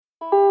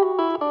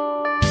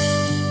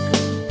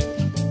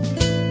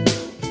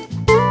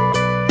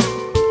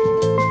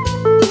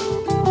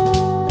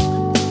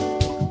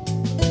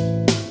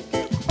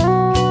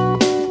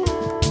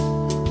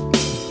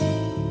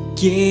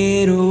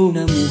Quiero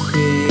una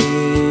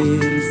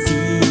mujer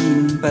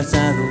sin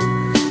pasado,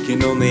 que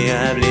no me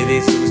hable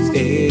de sus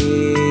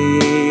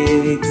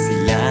ex si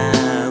la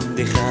han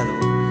dejado.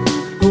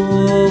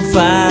 O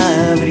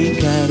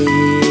fabricaré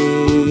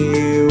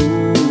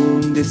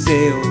un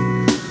deseo,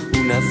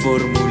 una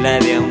fórmula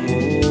de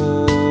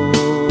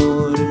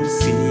amor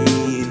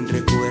sin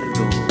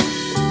recuerdo.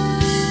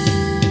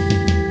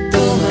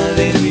 Toma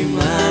de mi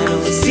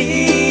mano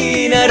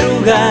sin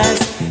arrugas,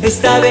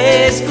 esta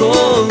vez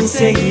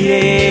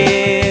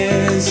conseguiré,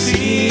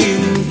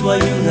 sin tu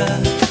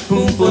ayuda,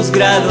 un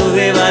posgrado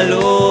de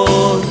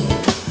valor,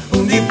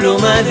 un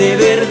diploma de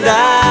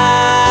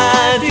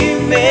verdad, y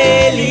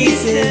me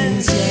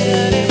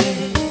licenciaré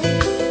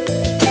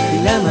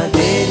en la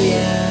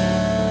materia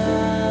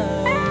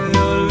de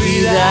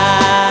olvidar.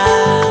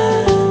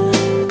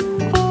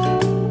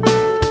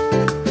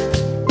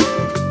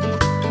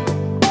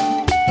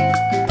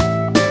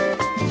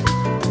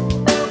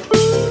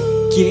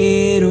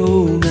 Quiero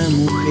una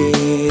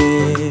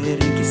mujer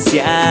que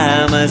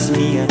sea más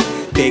mía,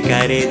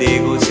 pecaré de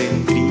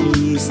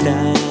egocentrista.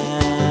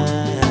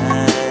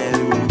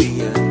 Algún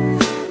día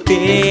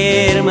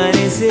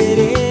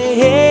permaneceré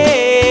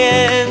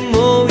en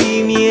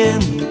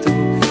movimiento,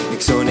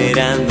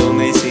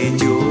 exonerándome si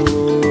yo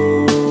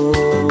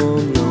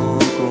no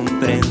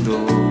comprendo.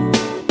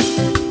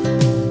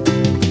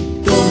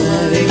 Toma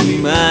de mi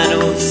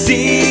mano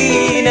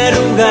sin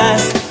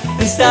arrugas,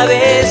 esta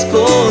vez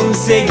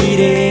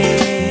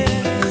conseguiré,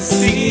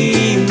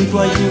 sin tu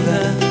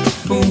ayuda,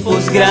 un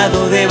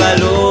posgrado de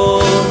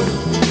valor,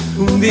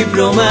 un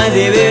diploma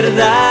de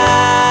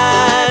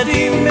verdad,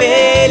 y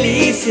me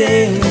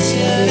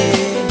licenciaré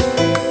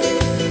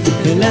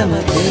en la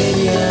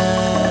materia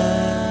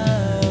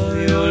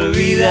de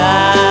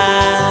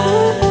olvidar.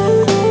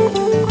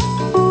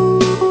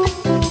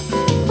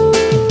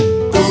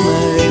 Toma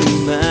de mi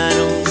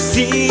mano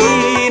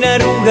sin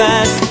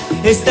arrugas,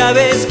 esta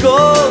vez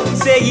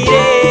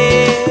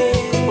conseguiré,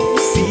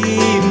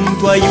 sin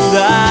tu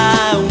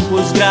ayuda, un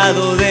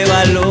posgrado de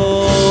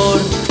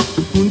valor,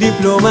 un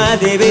diploma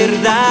de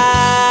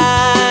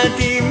verdad,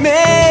 y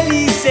me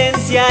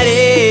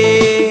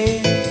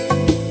licenciaré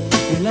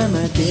en la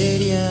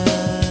materia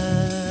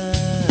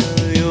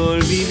de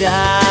olvidar,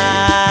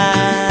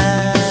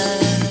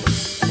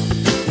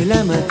 en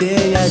la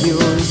materia de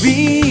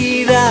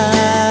olvidar,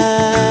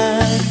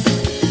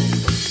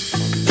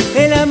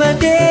 en la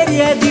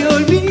materia de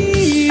olvidar.